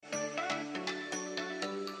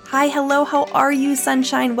Hi, hello, how are you,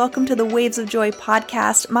 sunshine? Welcome to the Waves of Joy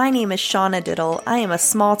podcast. My name is Shauna Diddle. I am a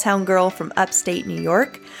small town girl from upstate New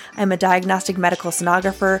York. I'm a diagnostic medical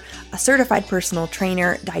sonographer, a certified personal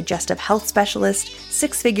trainer, digestive health specialist,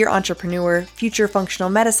 six-figure entrepreneur, future functional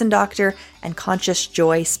medicine doctor, and conscious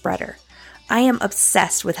joy spreader. I am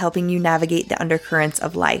obsessed with helping you navigate the undercurrents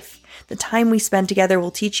of life. The time we spend together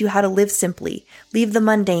will teach you how to live simply, leave the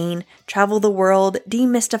mundane, travel the world,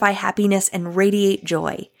 demystify happiness, and radiate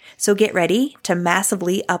joy. So get ready to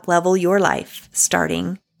massively uplevel your life,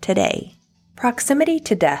 starting today. Proximity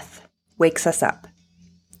to death wakes us up.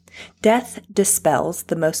 Death dispels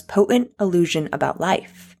the most potent illusion about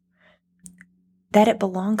life, that it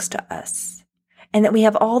belongs to us, and that we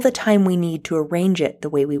have all the time we need to arrange it the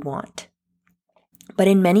way we want. But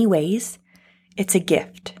in many ways, it's a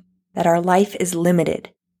gift. That our life is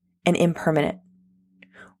limited and impermanent.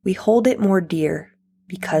 We hold it more dear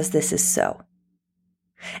because this is so.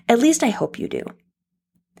 At least I hope you do.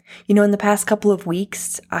 You know, in the past couple of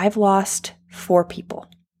weeks, I've lost 4 people.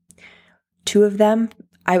 2 of them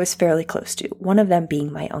I was fairly close to, one of them being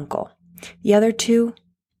my uncle. The other 2,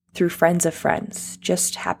 through friends of friends,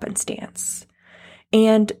 just happenstance.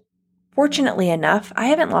 And fortunately enough, I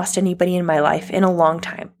haven't lost anybody in my life in a long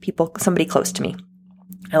time, somebody close to me.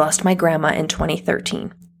 I lost my grandma in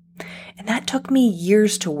 2013, and that took me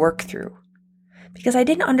years to work through because I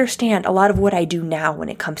didn't understand a lot of what I do now when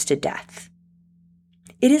it comes to death.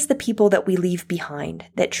 It is the people that we leave behind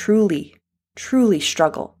that truly, truly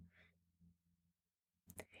struggle.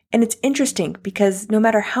 And it's interesting because no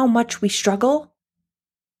matter how much we struggle,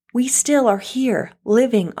 we still are here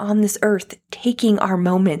living on this earth, taking our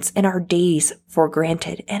moments and our days for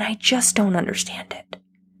granted, and I just don't understand it.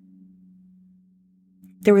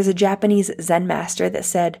 There was a Japanese Zen master that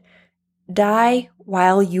said, "Die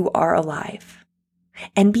while you are alive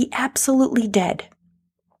and be absolutely dead.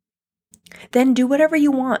 Then do whatever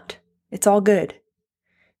you want. It's all good.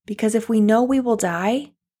 Because if we know we will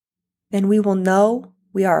die, then we will know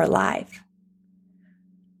we are alive."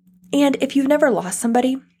 And if you've never lost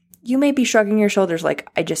somebody, you may be shrugging your shoulders like,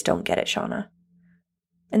 "I just don't get it, Shauna."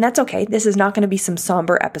 And that's okay. This is not going to be some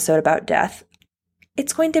somber episode about death.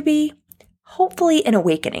 It's going to be hopefully an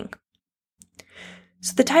awakening.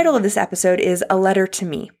 So the title of this episode is A Letter to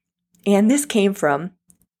Me. And this came from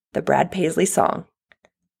the Brad Paisley song,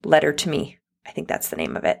 Letter to Me. I think that's the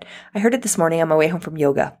name of it. I heard it this morning on my way home from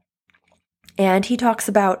yoga. And he talks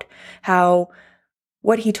about how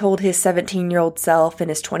what he told his 17-year-old self and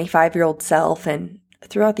his 25-year-old self and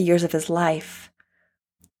throughout the years of his life,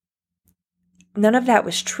 none of that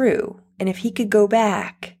was true. And if he could go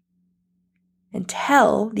back and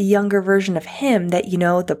tell the younger version of him that,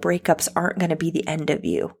 the breakups aren't going to be the end of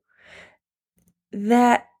you,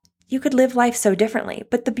 that you could live life so differently.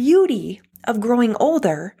 But the beauty of growing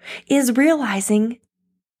older is realizing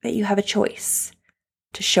that you have a choice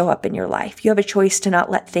to show up in your life. You have a choice to not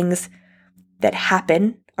let things that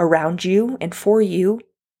happen around you and for you,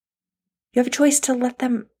 you have a choice to let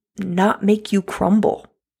them not make you crumble.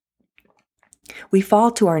 We fall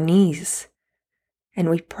to our knees and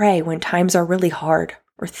we pray when times are really hard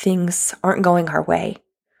or things aren't going our way,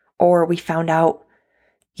 or we found out,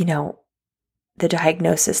 the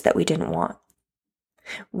diagnosis that we didn't want.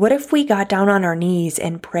 What if we got down on our knees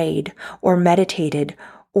and prayed or meditated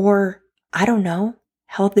or,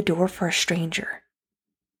 held the door for a stranger?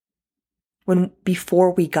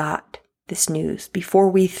 Before we got this news, before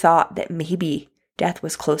we thought that maybe death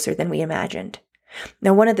was closer than we imagined.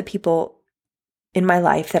 Now, one of the people in my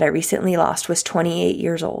life that I recently lost was 28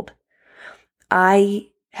 years old. I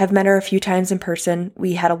have met her a few times in person.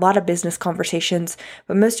 We had a lot of business conversations,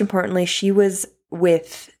 but most importantly, she was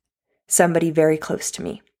with somebody very close to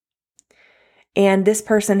me. And this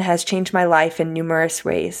person has changed my life in numerous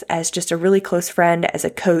ways as just a really close friend, as a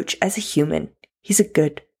coach, as a human. He's a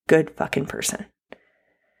good fucking person.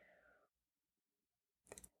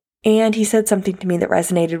 And he said something to me that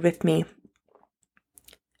resonated with me.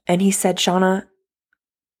 And he said, "Shauna,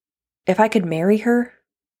 if I could marry her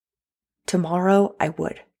tomorrow, I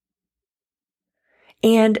would."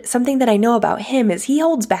 And something that I know about him is he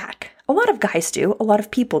holds back. A lot of guys do. A lot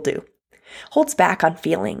of people do. Holds back on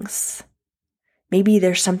feelings. Maybe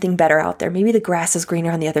there's something better out there. Maybe the grass is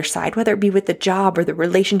greener on the other side, whether it be with the job or the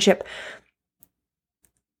relationship.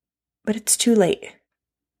 But it's too late.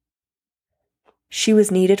 She was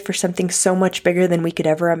needed for something so much bigger than we could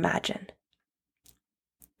ever imagine.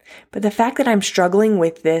 But the fact that I'm struggling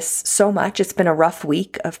with this so much, it's been a rough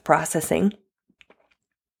week of processing.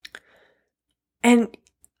 And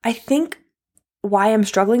I think why I'm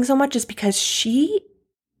struggling so much is because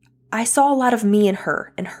I saw a lot of me in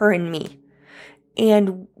her and her in me.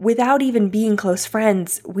 And without even being close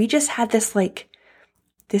friends, we just had this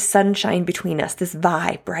sunshine between us, this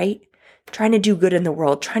vibe, right? Trying to do good in the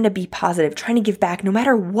world, trying to be positive, trying to give back. No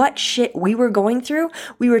matter what shit we were going through,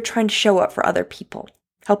 we were trying to show up for other people,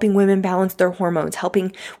 helping women balance their hormones,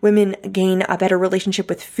 helping women gain a better relationship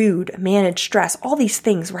with food, manage stress, all these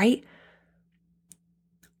things, right?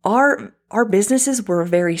 Our businesses were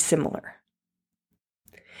very similar.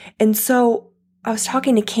 And so I was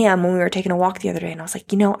talking to Cam when we were taking a walk the other day, and I was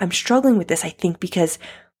like, I'm struggling with this, I think, because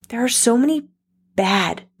there are so many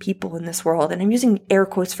bad people in this world. And I'm using air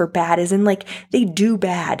quotes for bad as in they do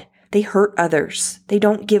bad. They hurt others. They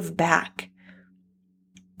don't give back.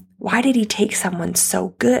 Why did he take someone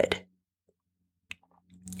so good?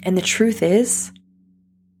 And the truth is,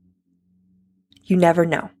 you never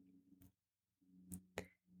know.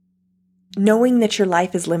 Knowing that your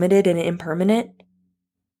life is limited and impermanent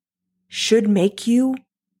should make you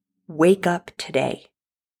wake up today.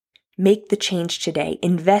 Make the change today.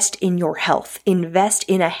 Invest in your health. Invest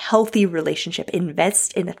in a healthy relationship.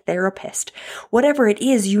 Invest in a therapist. Whatever it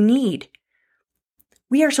is you need.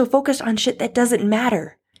 We are so focused on shit that doesn't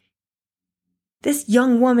matter. This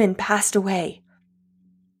young woman passed away.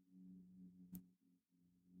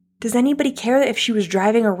 Does anybody care if she was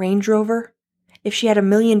driving a Range Rover? If she had $1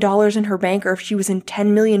 million in her bank, or if she was in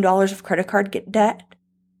 $10 million of credit card debt?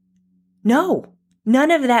 No, none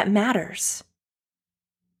of that matters.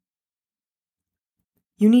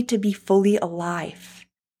 You need to be fully alive.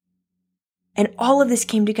 And all of this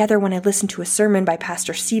came together when I listened to a sermon by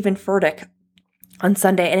Pastor Stephen Furtick on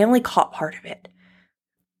Sunday, and I only caught part of it.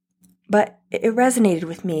 But it resonated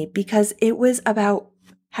with me because it was about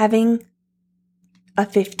having a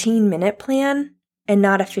 15-minute plan and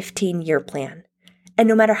not a 15-year plan. And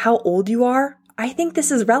no matter how old you are, I think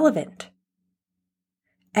this is relevant.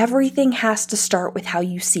 Everything has to start with how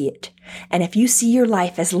you see it. And if you see your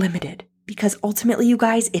life as limited, because ultimately, you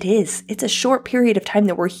guys, it is. It's a short period of time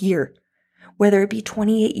that we're here. Whether it be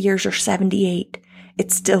 28 years or 78,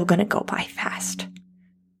 it's still going to go by fast.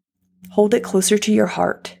 Hold it closer to your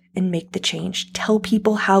heart and make the change. Tell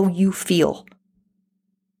people how you feel.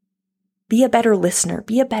 Be a better listener.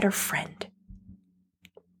 Be a better friend.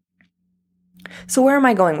 So where am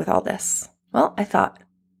I going with all this? Well, I thought,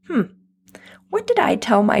 what did I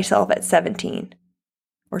tell myself at 17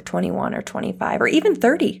 or 21 or 25 or even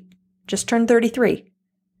 30? Just turned 33.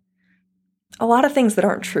 A lot of things that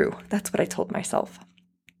aren't true. That's what I told myself.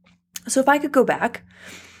 So if I could go back,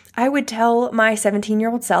 I would tell my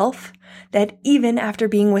 17-year-old self that even after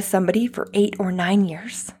being with somebody for 8 or 9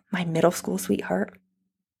 years, my middle school sweetheart,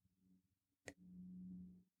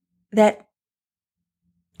 that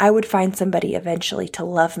I would find somebody eventually to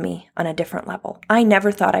love me on a different level. I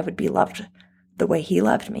never thought I would be loved the way he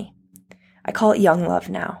loved me. I call it young love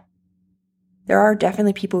now. There are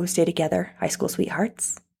definitely people who stay together, high school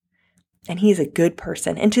sweethearts, and he's a good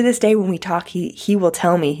person. And to this day, when we talk, he will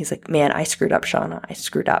tell me, he's like, man, I screwed up, Shauna. I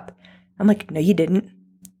screwed up. I'm like, no, you didn't.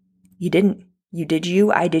 You didn't. You did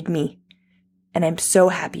you, I did me. And I'm so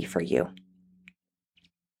happy for you.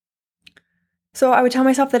 So I would tell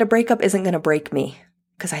myself that a breakup isn't going to break me,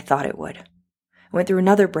 because I thought it would. I went through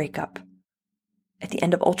another breakup at the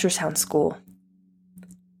end of ultrasound school.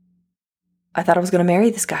 I thought I was going to marry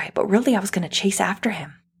this guy, but really I was going to chase after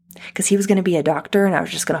him because he was going to be a doctor and I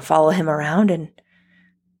was just going to follow him around and,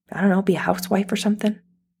 I don't know, be a housewife or something.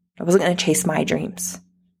 I wasn't going to chase my dreams.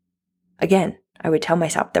 Again, I would tell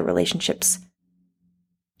myself that relationships,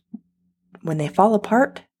 when they fall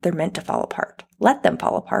apart, they're meant to fall apart. Let them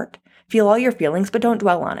fall apart. Feel all your feelings, but don't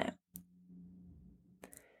dwell on it.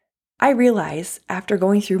 I realize after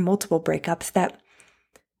going through multiple breakups that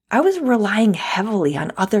I was relying heavily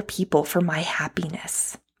on other people for my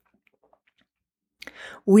happiness.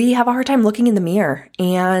 We have a hard time looking in the mirror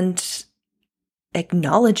and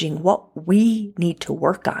acknowledging what we need to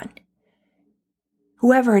work on.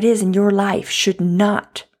 Whoever it is in your life should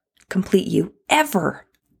not complete you ever.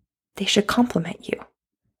 They should complement you.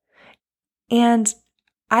 And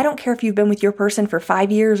I don't care if you've been with your person for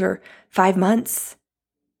 5 years or 5 months.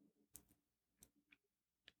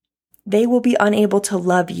 They will be unable to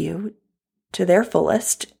love you to their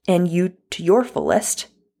fullest and you to your fullest,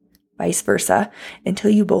 vice versa, until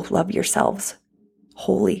you both love yourselves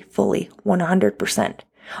wholly, fully, 100%.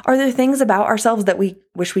 Are there things about ourselves that we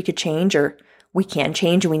wish we could change or we can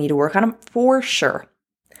change and we need to work on them? For sure.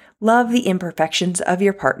 Love the imperfections of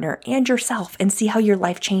your partner and yourself and see how your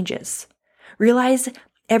life changes. Realize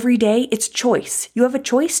every day it's choice. You have a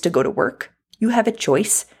choice to go to work. You have a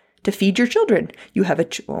choice to feed your children. You have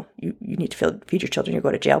you need to feed your children, you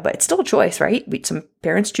go to jail, but it's still a choice, right? Some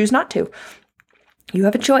parents choose not to. You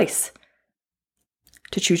have a choice.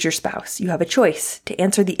 to choose your spouse. You have a choice to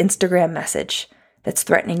answer the Instagram message that's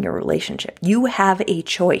threatening your relationship. You have a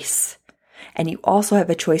choice. And you also have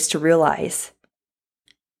a choice to realize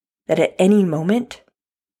that at any moment,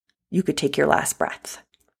 you could take your last breath.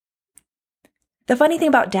 The funny thing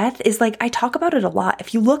about death is, I talk about it a lot.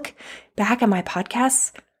 If you look back at my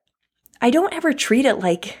podcasts, I don't ever treat it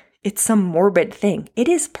like it's some morbid thing. It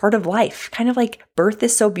is part of life. Kind of like birth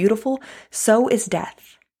is so beautiful, so is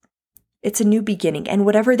death. It's a new beginning. And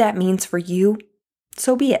whatever that means for you,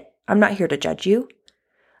 so be it. I'm not here to judge you.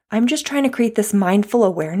 I'm just trying to create this mindful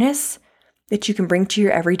awareness that you can bring to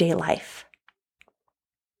your everyday life.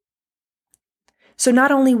 So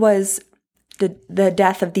not only was the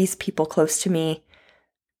death of these people close to me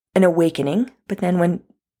an awakening, but then when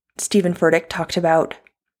Stephen Furtick talked about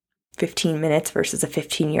 15 minutes versus a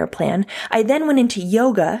 15-year plan, I then went into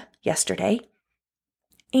yoga yesterday,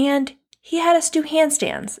 and he had us do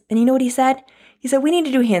handstands. And you know what he said? He said, we need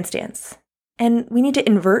to do handstands, and we need to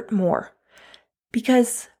invert more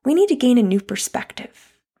because we need to gain a new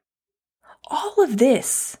perspective. All of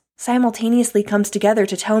this simultaneously comes together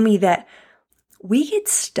to tell me that we get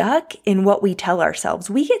stuck in what we tell ourselves.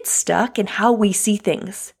 We get stuck in how we see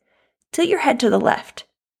things. Tilt your head to the left.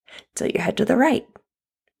 Tilt your head to the right.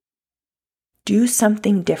 Do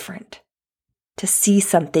something different to see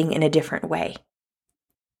something in a different way.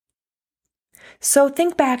 So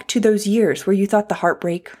think back to those years where you thought the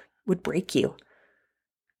heartbreak would break you.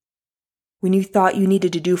 When you thought you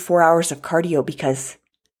needed to do 4 hours of cardio because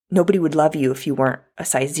nobody would love you if you weren't a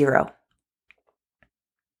size 0.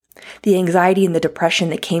 The anxiety and the depression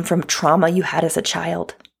that came from trauma you had as a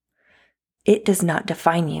child. It does not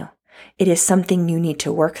define you. It is something you need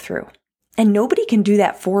to work through. And nobody can do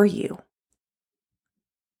that for you.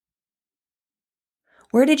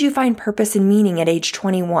 Where did you find purpose and meaning at age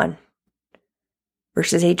 21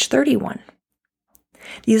 versus age 31?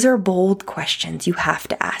 These are bold questions you have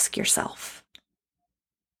to ask yourself.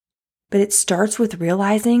 But it starts with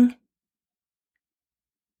realizing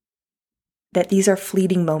that these are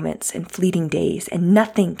fleeting moments and fleeting days, and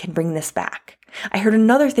nothing can bring this back. I heard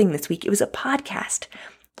another thing this week. It was a podcast.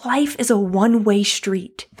 Life is a one-way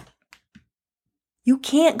street. You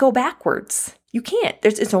can't go backwards. You can't.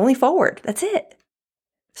 It's only forward. That's it.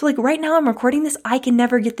 So right now I'm recording this. I can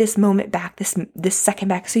never get this moment back, this second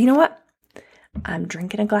back. So you know what? I'm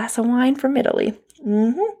drinking a glass of wine from Italy.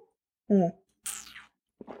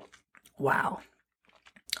 Wow.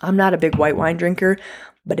 I'm not a big white wine drinker,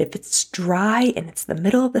 but if it's dry and it's the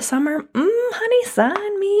middle of the summer, honey,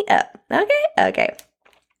 sign me up. Okay.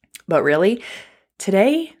 But really,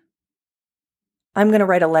 today, I'm going to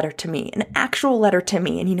write a letter to me, an actual letter to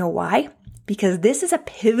me. And you know why? Because this is a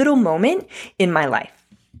pivotal moment in my life.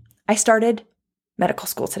 I started medical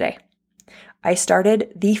school today. I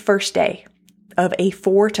started the first day of a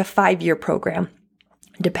 4 to 5 year program,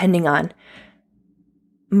 depending on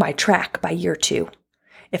my track by year 2.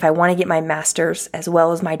 If I want to get my master's as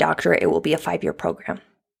well as my doctorate, it will be a 5-year program.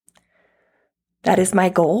 That is my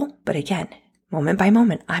goal. But again, moment by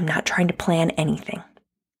moment, I'm not trying to plan anything.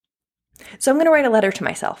 So I'm going to write a letter to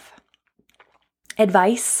myself.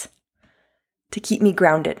 Advice to keep me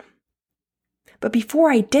grounded. But before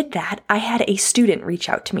I did that, I had a student reach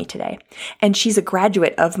out to me today, and she's a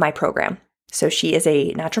graduate of my program. So she is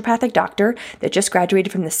a naturopathic doctor that just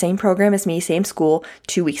graduated from the same program as me, same school,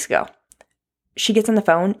 2 weeks ago. She gets on the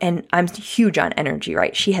phone, and I'm huge on energy,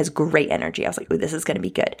 right? She has great energy. I was like, oh, this is going to be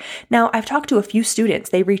good. Now, I've talked to a few students.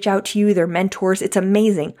 They reach out to you, they're mentors. It's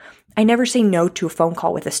amazing. I never say no to a phone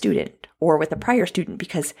call with a student or with a prior student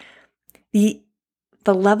because the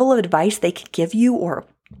level of advice they could give you, or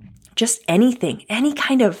just anything, any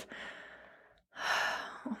kind of,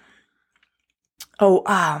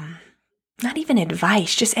 not even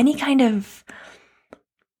advice, just any kind of,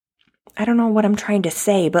 I don't know what I'm trying to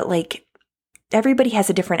say, but everybody has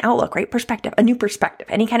a different outlook, right? Perspective, a new perspective,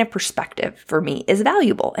 any kind of perspective for me is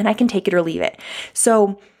valuable, and I can take it or leave it.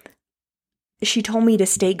 So she told me to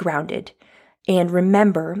stay grounded and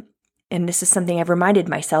remember, and this is something I've reminded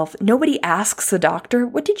myself, nobody asks a doctor,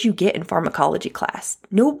 what did you get in pharmacology class?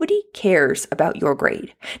 Nobody cares about your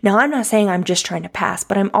grade. Now, I'm not saying I'm just trying to pass,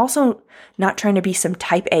 but I'm also not trying to be some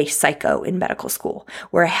type A psycho in medical school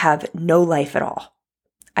where I have no life at all.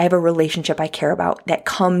 I have a relationship I care about that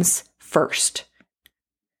comes first.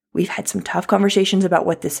 We've had some tough conversations about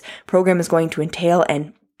what this program is going to entail,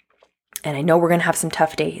 and I know we're going to have some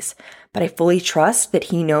tough days, but I fully trust that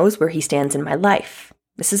he knows where he stands in my life.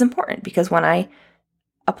 This is important because when I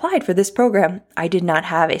applied for this program, I did not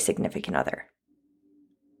have a significant other.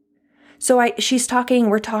 So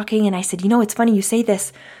we're talking, and I said, it's funny you say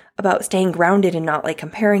this. about staying grounded and not like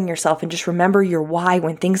comparing yourself, and just remember your why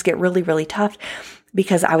when things get really, really tough.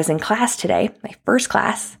 Because I was in class today, my first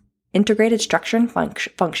class, integrated structure and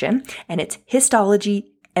function, and it's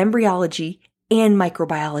histology, embryology, and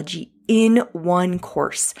microbiology in one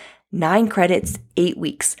course. 9 credits, 8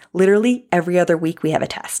 weeks. Literally every other week we have a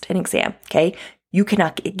test, an exam, okay? You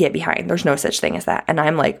cannot get behind. There's no such thing as that. And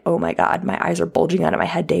I'm like, oh my God, my eyes are bulging out of my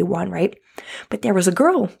head day one, right? But there was a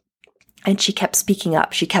girl and she kept speaking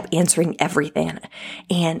up. She kept answering everything.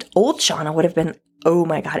 And old Shauna would have been, oh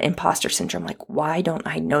my God, imposter syndrome. Like, why don't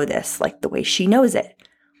I know this like the way she knows it?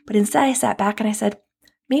 But instead I sat back and I said,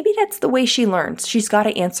 maybe that's the way she learns. She's got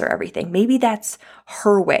to answer everything. Maybe that's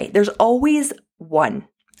her way. There's always one.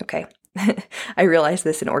 Okay. I realized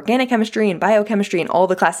this in organic chemistry and biochemistry and all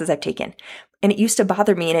the classes I've taken. And it used to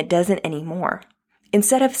bother me and it doesn't anymore.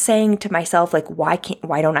 Instead of saying to myself, like, why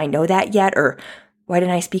don't I know that yet? Or why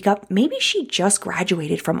didn't I speak up? Maybe she just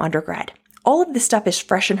graduated from undergrad. All of this stuff is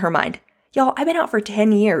fresh in her mind. Y'all, I've been out for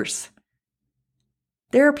 10 years.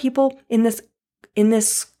 There are people in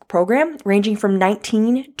this program ranging from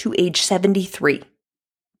 19 to age 73.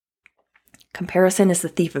 Comparison is the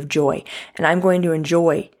thief of joy, and I'm going to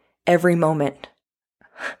enjoy every moment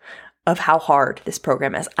of how hard this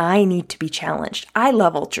program is. I need to be challenged. I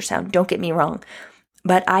love ultrasound, don't get me wrong,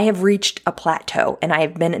 but I have reached a plateau and I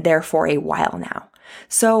have been there for a while now.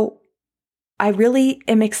 So I really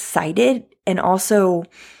am excited and also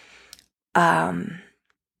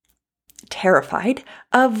terrified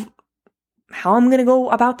of how I'm going to go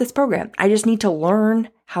about this program. I just need to learn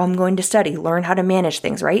how I'm going to study, learn how to manage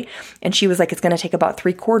things, right? And she was like, it's going to take about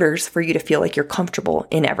 3 quarters for you to feel like you're comfortable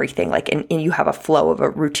in everything, like, and you have a flow of a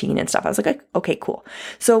routine and stuff. I was like, okay, cool.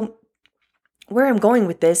 So where I'm going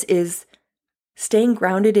with this is staying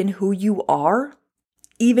grounded in who you are,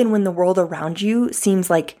 even when the world around you seems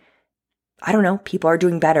like, I don't know, people are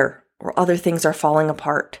doing better or other things are falling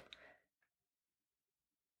apart.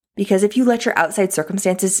 Because if you let your outside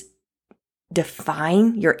circumstances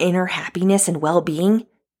define your inner happiness and well-being,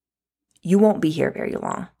 you won't be here very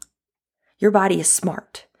long. Your body is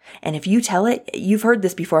smart. And if you tell it, you've heard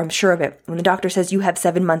this before, I'm sure of it. When the doctor says you have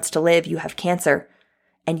 7 months to live, you have cancer,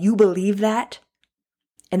 and you believe that,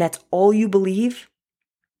 and that's all you believe,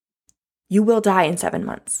 you will die in 7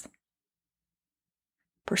 months.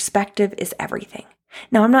 Perspective is everything.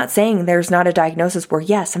 Now, I'm not saying there's not a diagnosis where,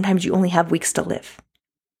 yes, sometimes you only have weeks to live.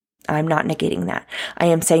 I'm not negating that. I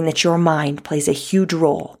am saying that your mind plays a huge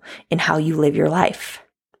role in how you live your life.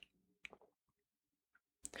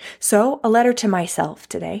 So, a letter to myself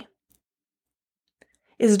today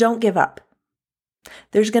is don't give up.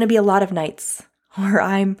 There's going to be a lot of nights where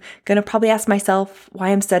I'm going to probably ask myself why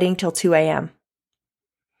I'm studying till 2 a.m.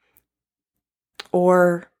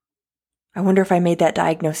 Or I wonder if I made that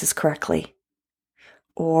diagnosis correctly.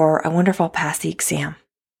 Or I wonder if I'll pass the exam.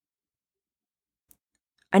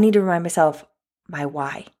 I need to remind myself my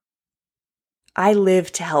why. I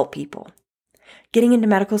live to help people. Getting into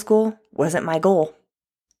medical school wasn't my goal.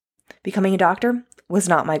 Becoming a doctor was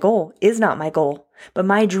not my goal, is not my goal. But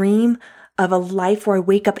my dream of a life where I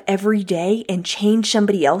wake up every day and change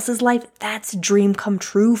somebody else's life, that's a dream come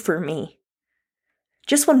true for me.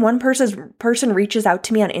 Just when one person reaches out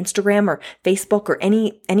to me on Instagram or Facebook or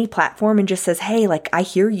any platform and just says, hey, like, I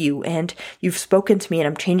hear you and you've spoken to me and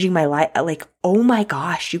I'm changing my life. Like, oh my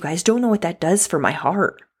gosh, you guys don't know what that does for my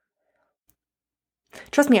heart.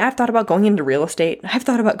 Trust me, I've thought about going into real estate. I've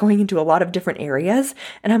thought about going into a lot of different areas.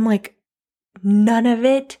 And I'm like, none of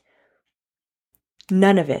it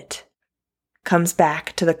comes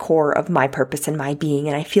back to the core of my purpose and my being.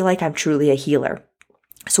 And I feel like I'm truly a healer.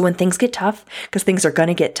 So when things get tough, because things are going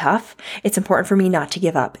to get tough, it's important for me not to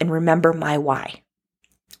give up and remember my why.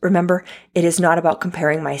 Remember, it is not about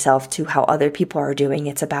comparing myself to how other people are doing.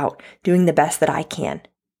 It's about doing the best that I can.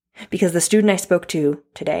 Because the student I spoke to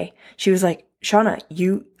today, she was like, Shauna,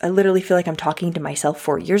 I literally feel like I'm talking to myself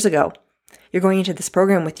 4 years ago. You're going into this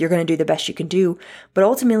program with, you're going to do the best you can do. But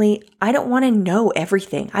ultimately, I don't want to know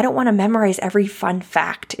everything. I don't want to memorize every fun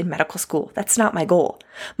fact in medical school. That's not my goal.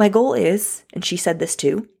 My goal is, and she said this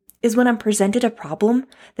too, is when I'm presented a problem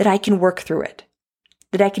that I can work through it.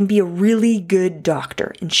 That I can be a really good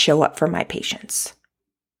doctor and show up for my patients.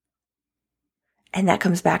 And that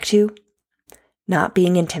comes back to not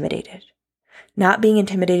being intimidated. Not being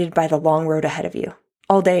intimidated by the long road ahead of you.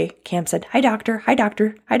 All day, Cam said, hi, doctor, hi,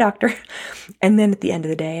 doctor, hi, doctor. And then at the end of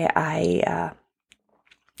the day, I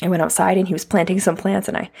went outside and he was planting some plants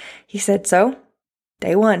and he said, so,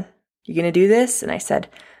 day 1, you going to do this? And I said,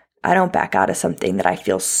 I don't back out of something that I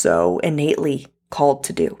feel so innately called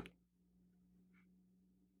to do.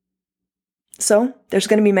 So there's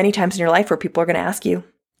going to be many times in your life where people are going to ask you,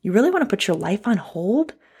 You really want to put your life on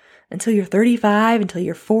hold until you're 35, until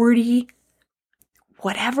you're 40?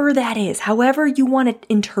 Whatever that is, however you want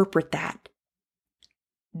to interpret that,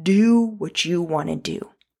 do what you want to do.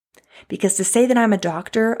 Because to say that I'm a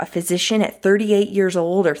doctor, a physician at 38 years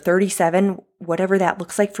old or 37, whatever that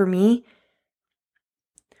looks like for me,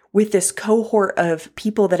 with this cohort of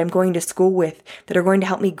people that I'm going to school with that are going to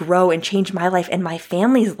help me grow and change my life and my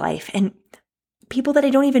family's life and people that I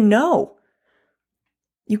don't even know.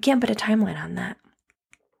 You can't put a timeline on that.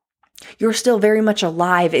 You're still very much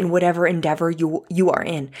alive in whatever endeavor you are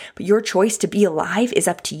in, but your choice to be alive is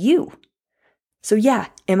up to you. So yeah,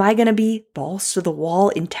 am I going to be balls to the wall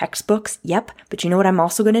in textbooks? Yep. But you know what I'm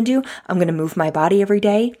also going to do? I'm going to move my body every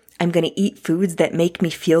day. I'm going to eat foods that make me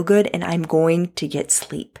feel good, and I'm going to get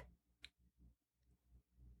sleep.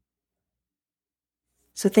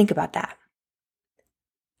 So think about that.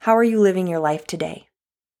 How are you living your life today?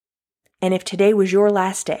 And if today was your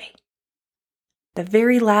last day, the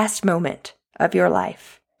very last moment of your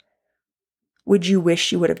life, would you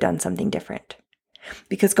wish you would have done something different?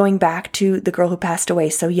 Because going back to the girl who passed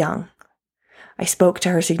away so young, I spoke to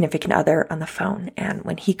her significant other on the phone, and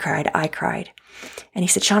when he cried, I cried. And he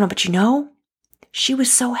said, Shauna, but you know, she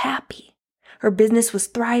was so happy. Her business was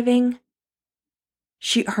thriving.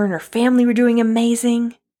 Her and her family were doing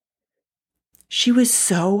amazing. She was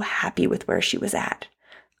so happy with where she was at.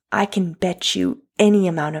 I can bet you any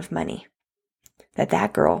amount of money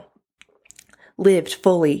that girl lived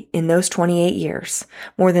fully in those 28 years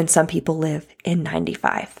more than some people live in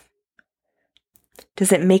 95.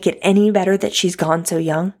 Does it make it any better that she's gone so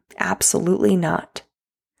young? Absolutely not.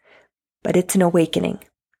 But it's an awakening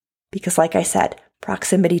because, like I said,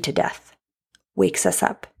 proximity to death wakes us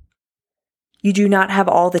up. You do not have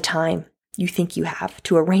all the time you think you have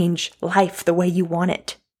to arrange life the way you want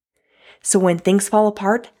it. So when things fall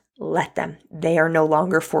apart, let them. They are no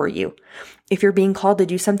longer for you. If you're being called to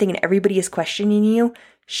do something and everybody is questioning you,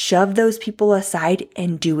 shove those people aside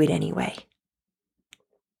and do it anyway.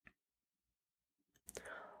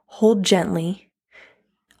 Hold gently,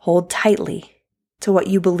 hold tightly to what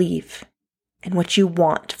you believe and what you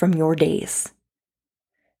want from your days.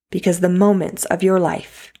 Because the moments of your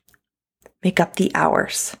life make up the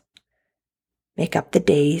hours, make up the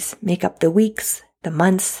days, make up the weeks, the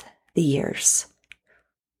months, the years.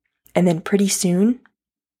 And then pretty soon,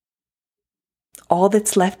 all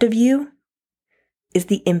that's left of you is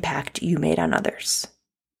the impact you made on others.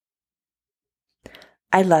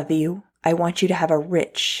 I love you. I want you to have a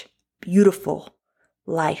rich, beautiful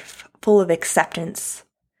life full of acceptance,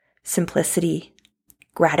 simplicity,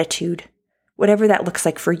 gratitude, whatever that looks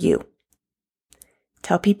like for you.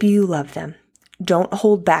 Tell people you love them. Don't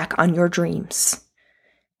hold back on your dreams.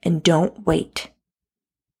 And don't wait.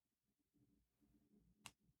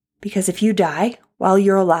 Because if you die while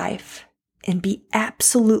you're alive and be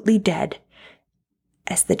absolutely dead,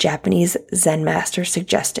 as the Japanese Zen master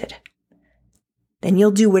suggested, then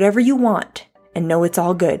you'll do whatever you want and know it's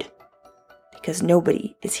all good, because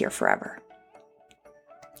nobody is here forever.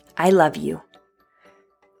 I love you.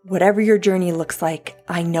 Whatever your journey looks like,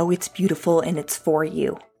 I know it's beautiful and it's for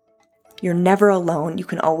you. You're never alone. You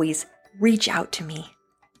can always reach out to me.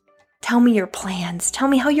 Tell me your plans. Tell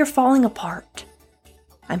me how you're falling apart.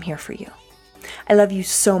 I'm here for you. I love you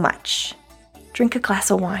so much. Drink a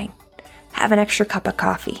glass of wine. Have an extra cup of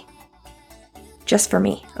coffee. Just for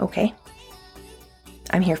me, okay?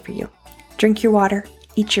 I'm here for you. Drink your water,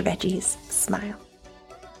 eat your veggies, smile.